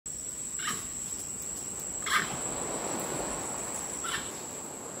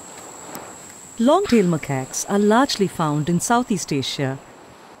Long-tail macaques are largely found in Southeast Asia,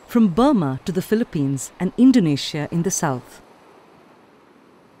 from Burma to the Philippines and Indonesia in the south.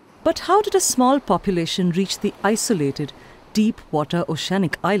 But how did a small population reach the isolated, deep-water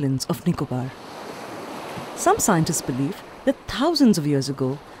oceanic islands of Nicobar? Some scientists believe that thousands of years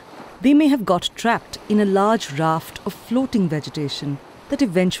ago, they may have got trapped in a large raft of floating vegetation that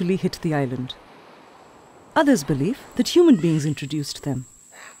eventually hit the island. Others believe that human beings introduced them.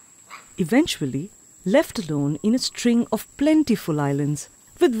 Eventually, left alone in a string of plentiful islands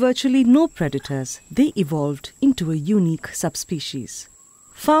with virtually no predators, they evolved into a unique subspecies.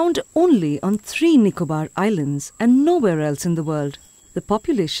 Found only on 3 Nicobar islands and nowhere else in the world, the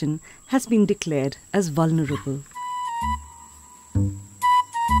population has been declared as vulnerable.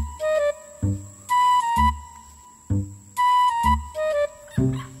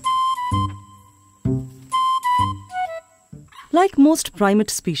 Like most primate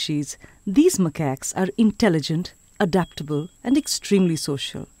species, these macaques are intelligent, adaptable, and extremely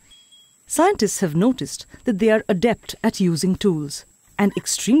social. Scientists have noticed that they are adept at using tools and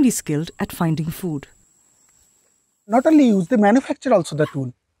extremely skilled at finding food. Not only use, they manufacture also the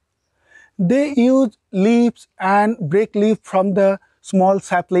tool. They use leaves and break leaf from the small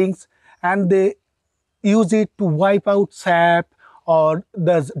saplings, and they use it to wipe out sap or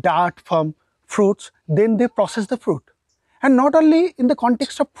the dirt from fruits. Then they process the fruit. And not only in the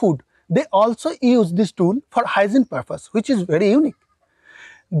context of food, they also use this tool for hygiene purpose, which is very unique.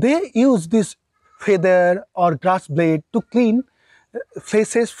 They use this feather or grass blade to clean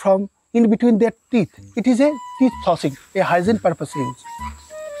faces from in between their teeth. It is a teeth flossing, a hygiene purpose use.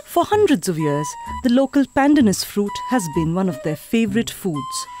 For hundreds of years, the local pandanus fruit has been one of their favorite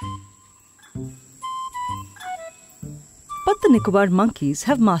foods. But the Nicobar monkeys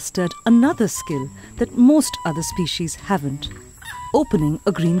have mastered another skill that most other species haven't: opening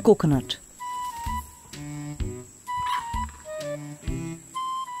a green coconut.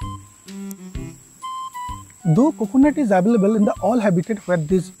 Though coconut is available in the all habitat where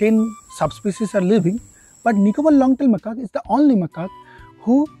these 10 subspecies are living, but Nicobar long-tail macaque is the only macaque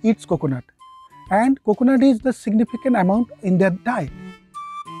who eats coconut, and coconut is the significant amount in their diet.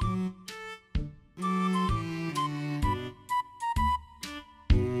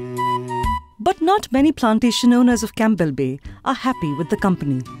 But not many plantation owners of Campbell Bay are happy with the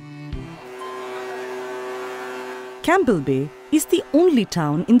company. Campbell Bay is the only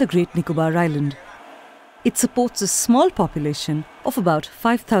town in the Great Nicobar Island. It supports a small population of about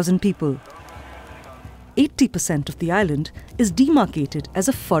 5,000 people. 80% of the island is demarcated as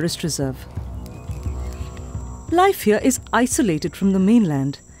a forest reserve. Life here is isolated from the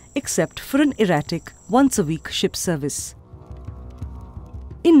mainland, except for an erratic, once-a-week ship service.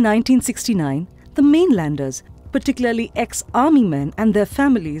 In 1969, the mainlanders, particularly ex-army men and their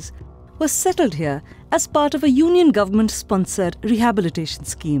families, were settled here as part of a union government-sponsored rehabilitation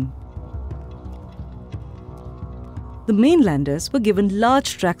scheme. The mainlanders were given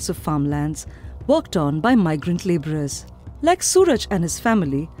large tracts of farmlands worked on by migrant labourers, like Suraj and his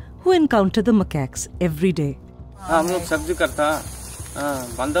family, who encounter the macaques every day. हम लोग सब्जी करता,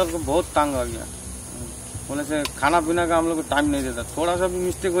 बंदर को बहुत तंग आ गया। बोले से खाना पीना का हम लोग को टाइम नहीं देता। थोड़ा सा भी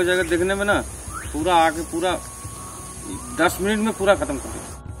मिस्टेक हो जाएगा देखने में ना, पूरा आके पूरा 10 मिनट में पूरा खत्म कर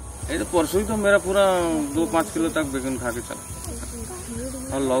दिया। ये तो परसों ही तो मेरा पूरा 2-5 किलो तक बैगन खा के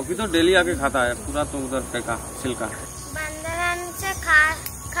चला। और लौकी तो डेली आके खाता है, पूरा तो उधर फेंका छिलका। बंदर से खा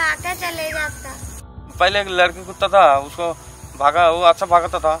के चले जाता। पहले एक लड़की कुत्ता था, उसको भागा, वो अच्छा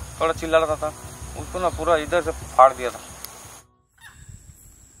भागता था, थोड़ा चिल्ला रहा था, उसको ना पूरा इधर से फाड़ दिया था।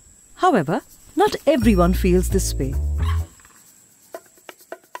 However, not everyone feels this way.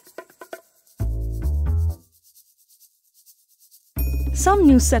 Some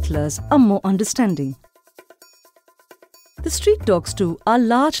new settlers are more understanding. The street dogs too are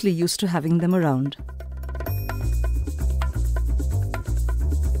largely used to having them around.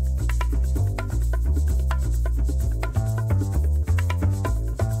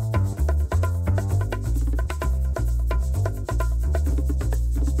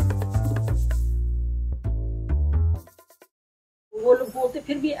 वो लोग बोलते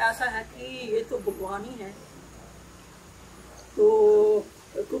फिर भी ऐसा है कि ये तो भगवान ही है,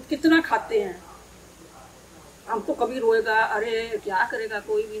 तो कितना खाते हैं, हम तो कभी रोएगा, अरे क्या करेगा,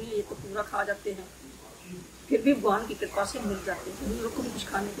 कोई भी नहीं, ये तो पूरा खा जाते हैं, फिर भी भगवान की कृपा से मिल जाते हैं, उन लोग को भी कुछ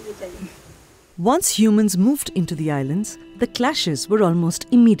खाने के लिए चाहिए। Once humans moved into the islands, the clashes were almost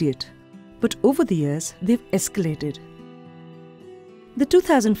immediate. But over the years, they've escalated. The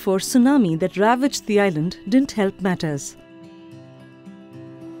 2004 tsunami that ravaged the island didn't help matters.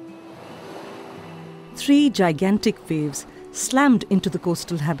 3 gigantic waves slammed into the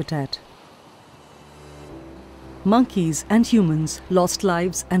coastal habitat. monkeys and humans lost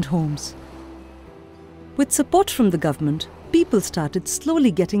lives and homes. With support from the government, people started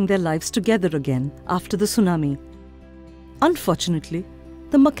slowly getting their lives together again after the tsunami. Unfortunately,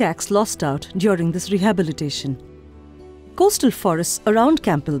 the macaques lost out during this rehabilitation. Coastal forests around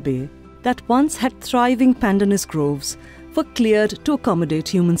Campbell Bay that once had thriving pandanus groves were cleared to accommodate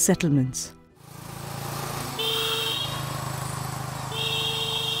human settlements.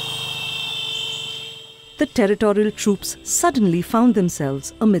 The territorial troops suddenly found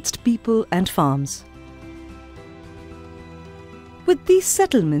themselves amidst people and farms. With these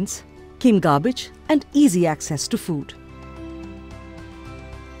settlements came garbage and easy access to food.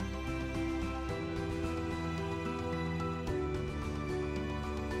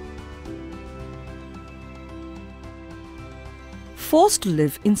 Forced to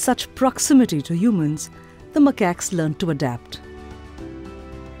live in such proximity to humans, the macaques learned to adapt.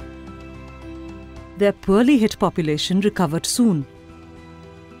 Their poorly hit population recovered soon.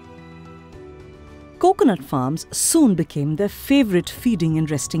 Coconut farms soon became their favorite feeding and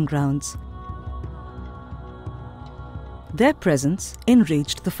resting grounds. Their presence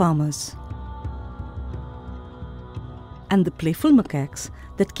enraged the farmers. And the playful macaques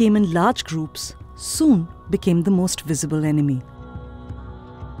that came in large groups soon became the most visible enemy.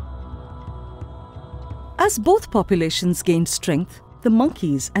 As both populations gained strength, the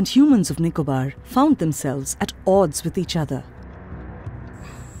monkeys and humans of Nicobar found themselves at odds with each other.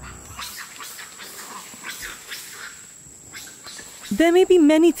 There may be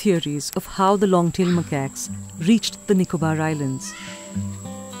many theories of how the long-tailed macaques reached the Nicobar Islands.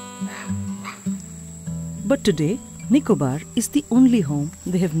 But today, Nicobar is the only home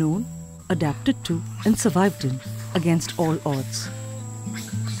they have known, adapted to, and survived in against all odds.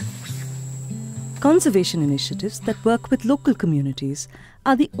 Conservation initiatives that work with local communities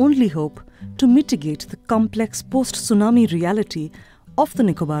are the only hope to mitigate the complex post-tsunami reality of the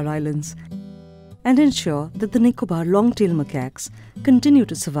Nicobar Islands and ensure that the Nicobar long-tailed macaques continue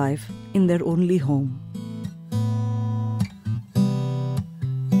to survive in their only home.